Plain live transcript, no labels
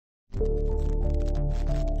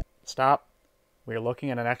Stop. We're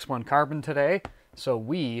looking at an X1 Carbon today, so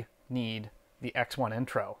we need the X1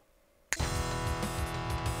 intro.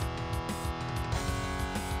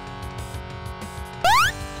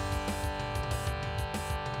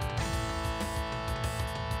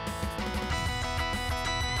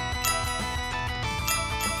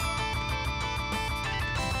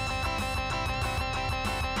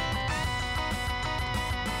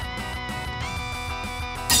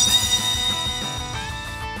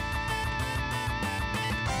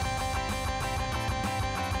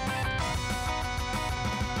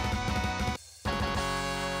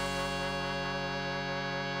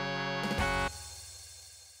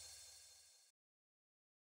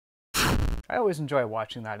 I always enjoy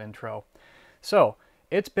watching that intro. So,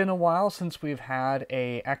 it's been a while since we've had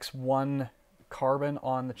a X1 Carbon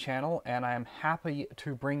on the channel, and I am happy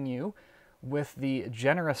to bring you, with the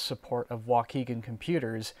generous support of Waukegan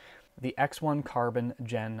Computers, the X1 Carbon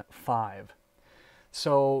Gen 5.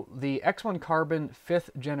 So, the X1 Carbon 5th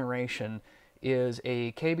generation is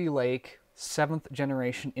a Kaby Lake 7th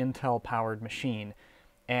generation Intel powered machine.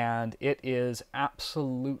 And it is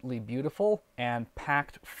absolutely beautiful and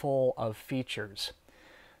packed full of features.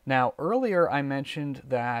 Now, earlier I mentioned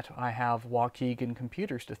that I have Waukegan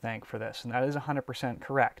Computers to thank for this, and that is 100%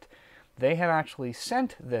 correct. They have actually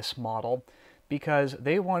sent this model because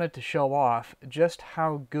they wanted to show off just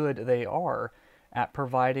how good they are at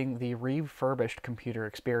providing the refurbished computer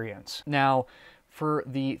experience. Now, for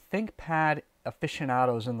the ThinkPad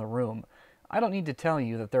aficionados in the room, I don't need to tell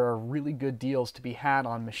you that there are really good deals to be had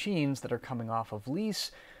on machines that are coming off of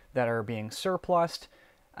lease, that are being surplused,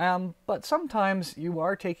 but sometimes you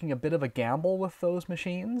are taking a bit of a gamble with those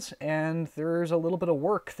machines, and there's a little bit of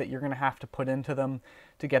work that you're going to have to put into them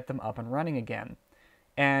to get them up and running again.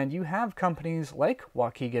 And you have companies like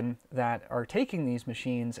Waukegan that are taking these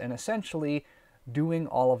machines and essentially doing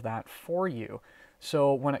all of that for you.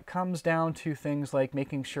 So when it comes down to things like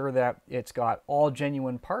making sure that it's got all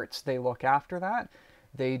genuine parts, they look after that.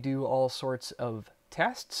 They do all sorts of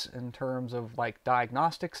tests in terms of like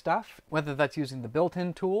diagnostic stuff, whether that's using the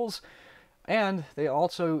built-in tools. And they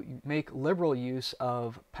also make liberal use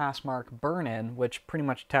of Passmark burn-in, which pretty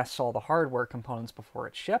much tests all the hardware components before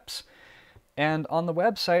it ships. And on the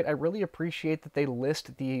website, I really appreciate that they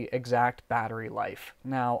list the exact battery life.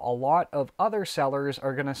 Now, a lot of other sellers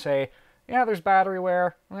are going to say, yeah, there's battery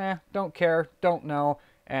wear, don't care, don't know,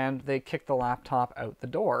 and they kick the laptop out the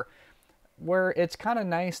door. Where it's kind of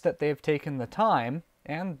nice that they've taken the time,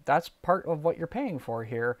 and that's part of what you're paying for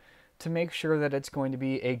here, to make sure that it's going to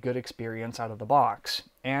be a good experience out of the box.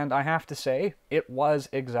 And I have to say, it was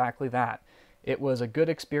exactly that. It was a good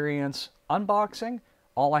experience unboxing.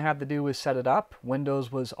 All I had to do was set it up.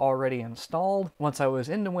 Windows was already installed. Once I was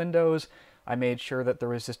into Windows, I made sure that there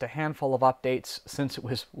was just a handful of updates since it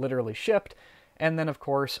was literally shipped. And then, of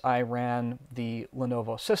course, I ran the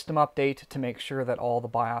Lenovo system update to make sure that all the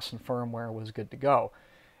BIOS and firmware was good to go.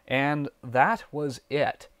 And that was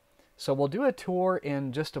it. So we'll do a tour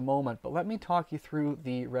in just a moment, but let me talk you through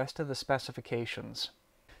the rest of the specifications.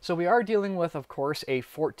 So we are dealing with, of course, a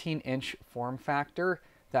 14-inch form factor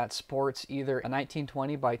that sports either a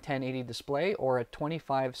 1920 by 1080 display or a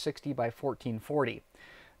 2560 by 1440.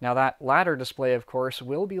 Now that latter display, of course,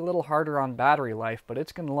 will be a little harder on battery life, but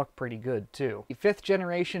it's going to look pretty good too. The 5th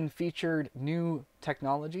generation featured new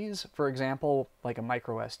technologies, for example, like a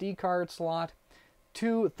micro SD card slot,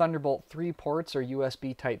 2 Thunderbolt 3 ports or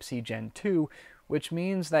USB Type-C Gen 2, which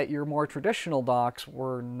means that your more traditional docks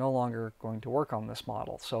were no longer going to work on this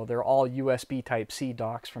model. So they're all USB Type-C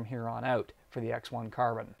docks from here on out for the X1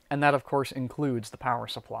 Carbon. And that, of course, includes the power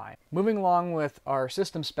supply. Moving along with our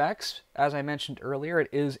system specs, as I mentioned earlier, it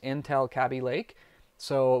is Intel Kaby Lake,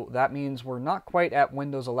 so that means we're not quite at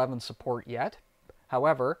Windows 11 support yet.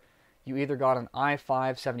 However, you either got an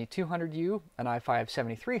i5-7200U, an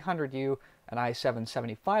i5-7300U, an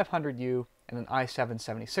i7-7500U, and an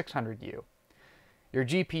i7-7600U. Your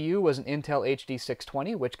GPU was an Intel HD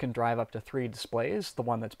 620, which can drive up to 3 displays, the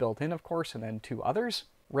one that's built in, of course, and then 2 others.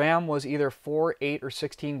 RAM was either 4, 8, or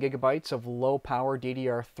 16 gigabytes of low-power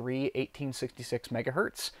DDR3 1866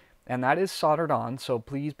 megahertz, and that is soldered on, so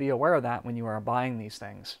please be aware of that when you are buying these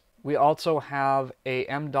things. We also have a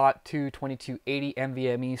M.2 2280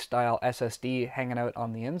 NVMe style SSD hanging out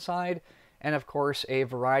on the inside, and of course a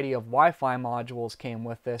variety of Wi-Fi modules came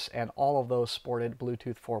with this, and all of those sported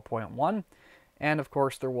Bluetooth 4.1. And of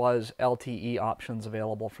course there was LTE options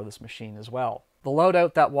available for this machine as well. The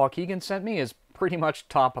loadout that Waukegan sent me is pretty much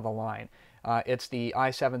top of the line. It's the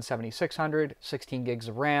i7-7600, 16 gigs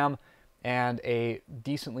of RAM, and a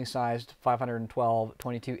decently sized 512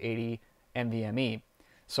 2280 NVMe.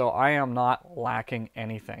 So I am not lacking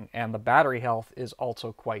anything, and the battery health is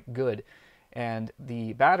also quite good. And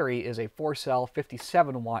the battery is a 4-cell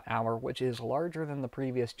 57 watt hour, which is larger than the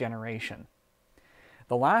previous generation.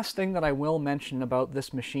 The last thing that I will mention about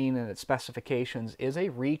this machine and its specifications is a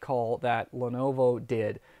recall that Lenovo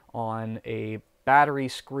did on a battery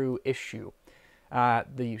screw issue.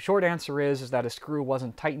 The short answer is that a screw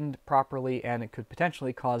wasn't tightened properly and it could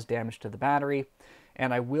potentially cause damage to the battery.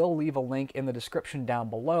 And I will leave a link in the description down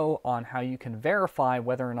below on how you can verify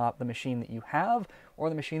whether or not the machine that you have or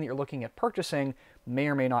the machine that you're looking at purchasing may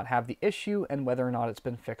or may not have the issue and whether or not it's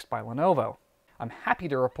been fixed by Lenovo. I'm happy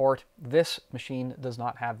to report this machine does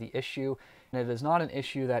not have the issue, and it is not an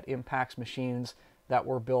issue that impacts machines that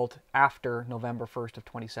were built after November 1st of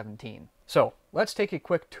 2017. So let's take a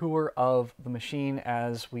quick tour of the machine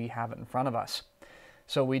as we have it in front of us.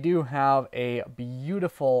 So we do have a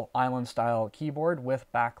beautiful island-style keyboard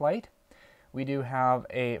with backlight. We do have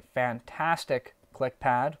a fantastic click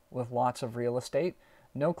pad with lots of real estate.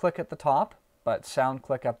 No click at the top, but sound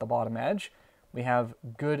click at the bottom edge. We have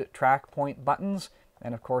good track point buttons,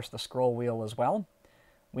 and of course the scroll wheel as well.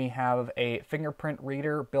 We have a fingerprint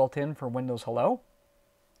reader built in for Windows Hello.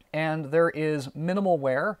 And there is minimal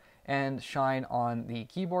wear and shine on the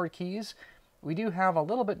keyboard keys. We do have a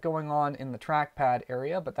little bit going on in the trackpad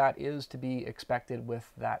area, but that is to be expected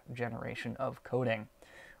with that generation of coding.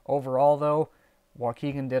 Overall though,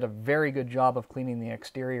 Waukegan did a very good job of cleaning the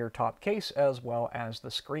exterior top case as well as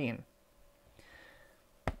the screen.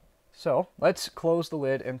 So let's close the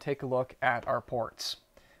lid and take a look at our ports.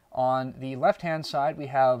 On the left-hand side, we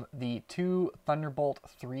have the two Thunderbolt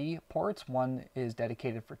 3 ports. One is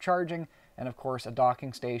dedicated for charging, and of course a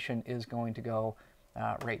docking station is going to go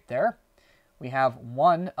right there. We have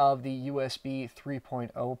one of the USB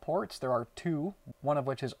 3.0 ports. There are two, one of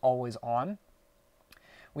which is always on.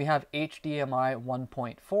 We have HDMI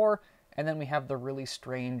 1.4, and then we have the really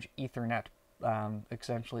strange Ethernet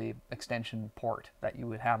essentially extension port that you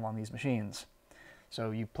would have on these machines.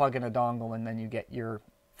 So you plug in a dongle and then you get your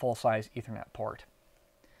full-size Ethernet port.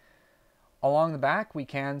 Along the back we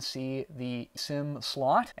can see the SIM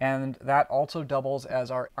slot, and that also doubles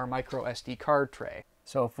as our micro SD card tray.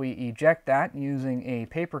 So if we eject that using a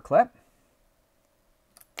paper clip,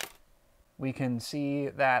 we can see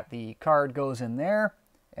that the card goes in there,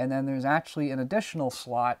 and then there's actually an additional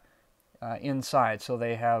slot inside. So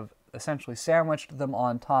they have essentially sandwiched them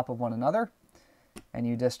on top of one another, and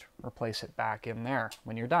you just replace it back in there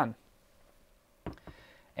when you're done.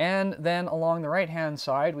 And then along the right-hand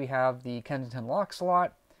side, we have the Kensington lock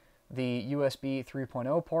slot, the USB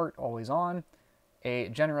 3.0 port, always on, a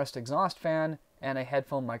generous exhaust fan, and a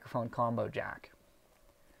headphone microphone combo jack.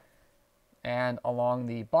 And along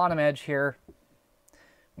the bottom edge here,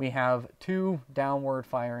 we have two downward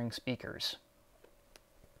firing speakers.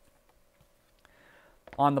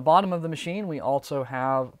 On the bottom of the machine, we also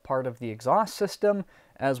have part of the exhaust system,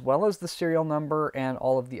 as well as the serial number and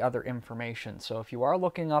all of the other information. So if you are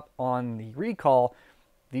looking up on the recall,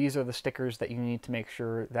 these are the stickers that you need to make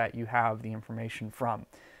sure that you have the information from.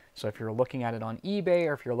 So if you're looking at it on eBay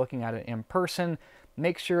or if you're looking at it in person,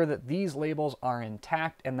 make sure that these labels are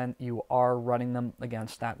intact and then you are running them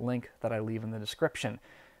against that link that I leave in the description.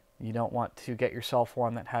 You don't want to get yourself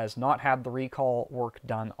one that has not had the recall work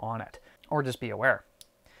done on it, or just be aware.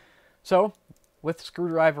 So, with the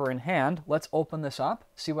screwdriver in hand, let's open this up,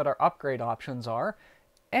 see what our upgrade options are,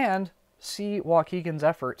 and see Waukegan's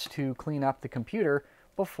efforts to clean up the computer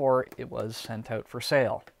before it was sent out for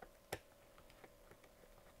sale.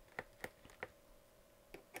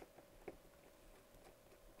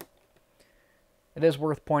 It is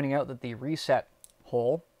worth pointing out that the reset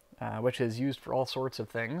hole, which is used for all sorts of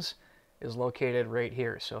things, is located right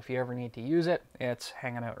here. So if you ever need to use it, it's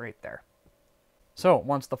hanging out right there. So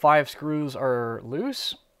once the 5 screws are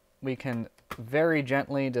loose, we can very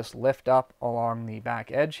gently just lift up along the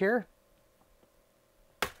back edge here.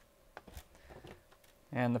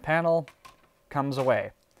 And the panel comes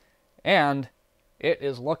away. And it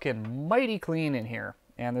is looking mighty clean in here.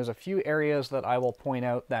 And there's a few areas that I will point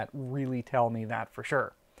out that really tell me that for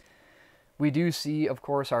sure. We do see, of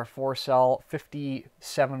course, our 4-cell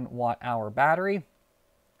 57 watt-hour battery.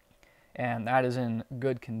 And that is in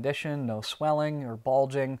good condition, no swelling or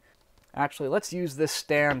bulging. Actually, let's use this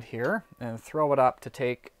stand here and throw it up to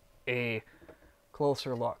take a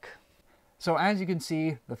closer look. So as you can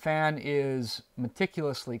see, the fan is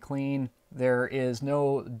meticulously clean. There is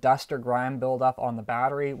no dust or grime buildup on the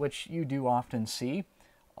battery, which you do often see.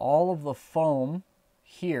 All of the foam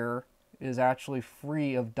here is actually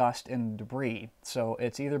free of dust and debris, so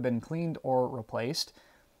it's either been cleaned or replaced.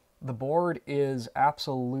 The board is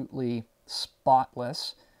absolutely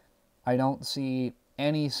spotless. I don't see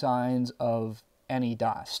any signs of any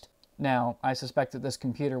dust. Now, I suspect that this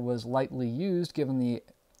computer was lightly used given the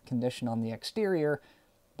condition on the exterior,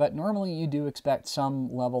 but normally you do expect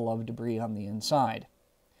some level of debris on the inside.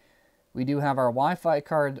 We do have our Wi-Fi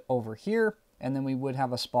card over here, and then we would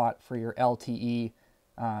have a spot for your LTE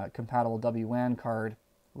compatible WLAN card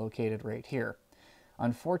located right here.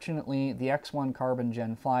 Unfortunately, the X1 Carbon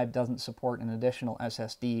Gen 5 doesn't support an additional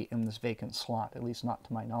SSD in this vacant slot, at least not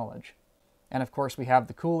to my knowledge. And of course we have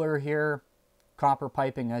the cooler here, copper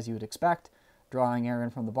piping as you would expect, drawing air in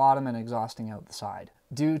from the bottom and exhausting out the side.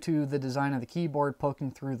 Due to the design of the keyboard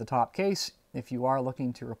poking through the top case, if you are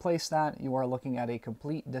looking to replace that, you are looking at a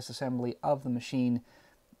complete disassembly of the machine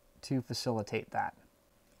to facilitate that.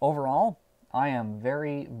 Overall, I am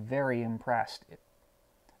very, very impressed,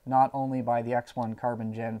 not only by the X1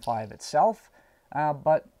 Carbon Gen 5 itself,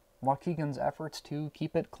 but Waukegan's efforts to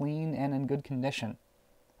keep it clean and in good condition.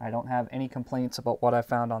 I don't have any complaints about what I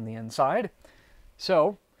found on the inside.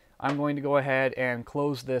 So I'm going to go ahead and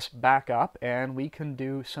close this back up and we can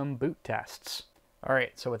do some boot tests.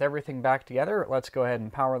 Alright, so with everything back together, let's go ahead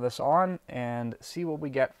and power this on and see what we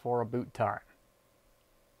get for a boot time.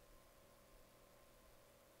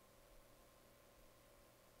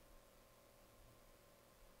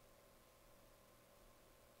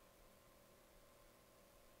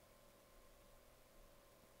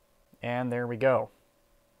 And there we go.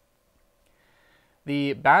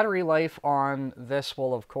 The battery life on this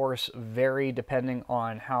will of course vary depending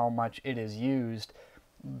on how much it is used,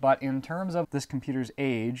 but in terms of this computer's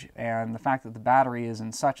age and the fact that the battery is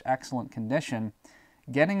in such excellent condition,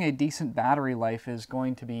 getting a decent battery life is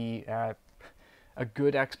going to be a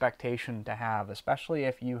good expectation to have, especially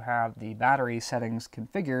if you have the battery settings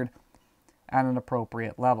configured at an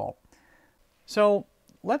appropriate level. So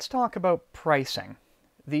let's talk about pricing.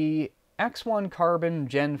 The X1 Carbon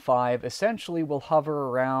Gen 5 essentially will hover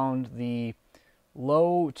around the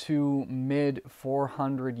low to mid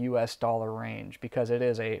 $400 US range because it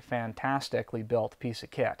is a fantastically built piece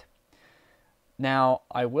of kit. Now,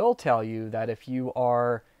 I will tell you that if you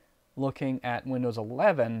are looking at Windows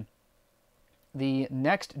 11, the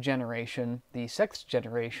next generation, the 6th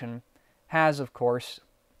generation, has of course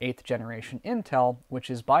 8th generation Intel,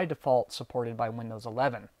 which is by default supported by Windows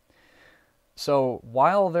 11. So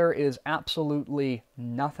while there is absolutely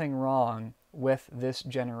nothing wrong with this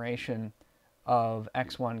generation of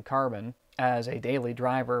X1 Carbon as a daily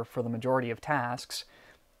driver for the majority of tasks,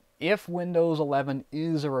 if Windows 11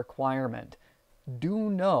 is a requirement, do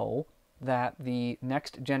know that the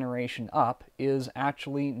next generation up is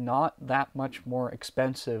actually not that much more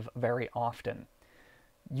expensive very often.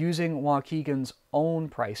 Using Waukegan's own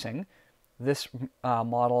pricing, this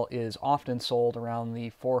model is often sold around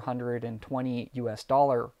the $420 US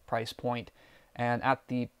price point, and at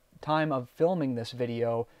the time of filming this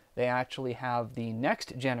video, they actually have the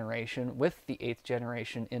next generation with the 8th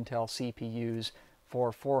generation Intel CPUs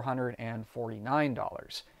for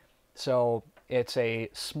 $449. So it's a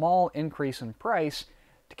small increase in price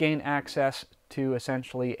to gain access to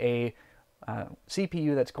essentially a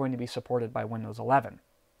CPU that's going to be supported by Windows 11.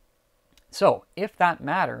 So if that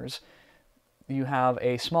matters, you have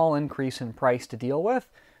a small increase in price to deal with,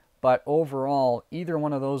 but overall, either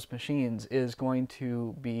one of those machines is going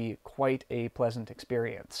to be quite a pleasant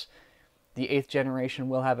experience. The 8th generation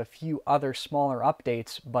will have a few other smaller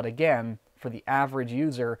updates, but again, for the average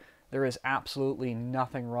user, there is absolutely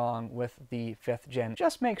nothing wrong with the 5th gen.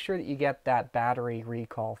 Just make sure that you get that battery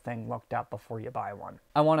recall thing looked up before you buy one.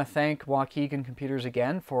 I want to thank Waukegan Computers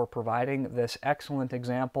again for providing this excellent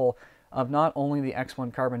example of not only the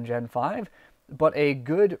X1 Carbon Gen 5, but a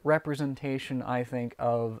good representation, I think,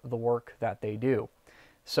 of the work that they do.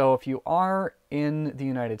 So if you are in the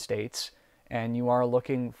United States and you are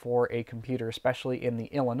looking for a computer, especially in the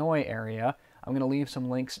Illinois area, I'm going to leave some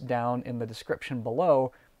links down in the description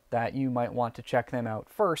below that you might want to check them out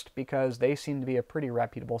first because they seem to be a pretty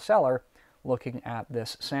reputable seller looking at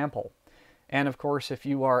this sample. And of course, if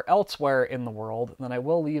you are elsewhere in the world, then I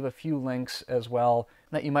will leave a few links as well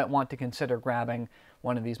that you might want to consider grabbing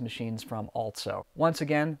one of these machines from also. Once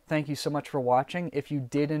again, thank you so much for watching. If you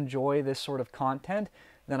did enjoy this sort of content,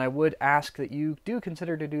 then I would ask that you do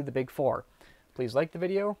consider to do the big four. Please like the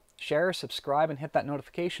video, share, subscribe, and hit that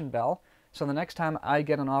notification bell so the next time I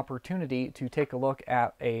get an opportunity to take a look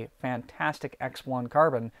at a fantastic X1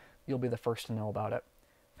 Carbon, you'll be the first to know about it.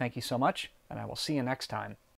 Thank you so much, and I will see you next time.